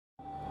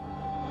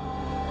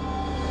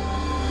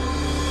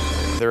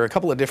there are a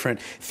couple of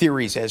different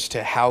theories as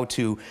to how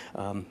to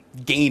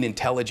gain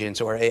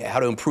intelligence or how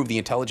to improve the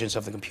intelligence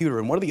of the computer.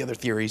 And one of the other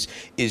theories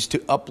is to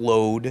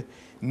upload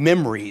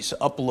memories,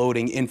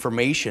 uploading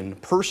information,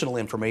 personal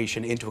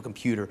information into a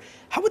computer.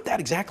 How would that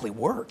exactly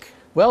work?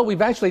 Well,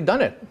 we've actually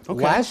done it.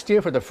 Okay. Last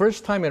year, for the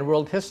first time in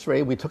world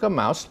history, we took a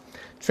mouse,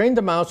 trained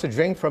the mouse to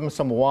drink from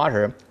some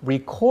water,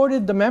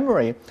 recorded the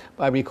memory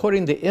by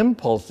recording the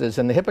impulses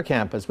in the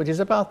hippocampus, which is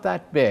about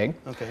that big.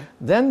 Okay.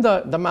 Then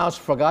the mouse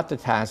forgot the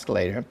task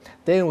later.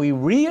 Then we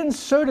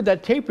reinserted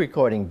that tape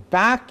recording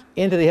back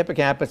into the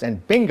hippocampus,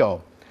 and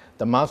bingo,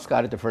 the mouse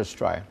got it the first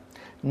try.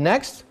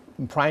 Next,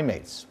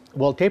 primates.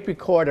 We'll tape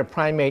record a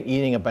primate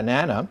eating a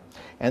banana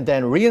and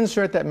then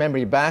reinsert that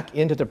memory back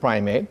into the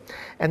primate.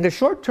 And the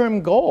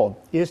short-term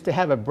goal is to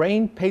have a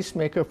brain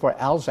pacemaker for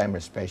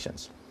Alzheimer's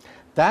patients.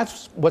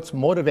 That's what's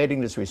motivating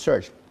this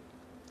research.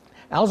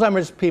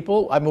 Alzheimer's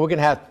people, I mean, we're going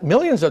to have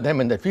millions of them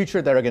in the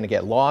future that are going to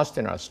get lost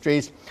in our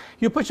streets.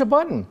 You push a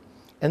button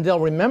and they'll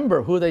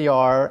remember who they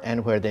are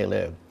and where they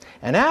live.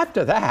 And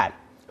after that,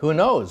 who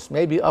knows,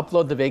 maybe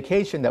upload the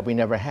vacation that we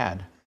never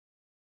had.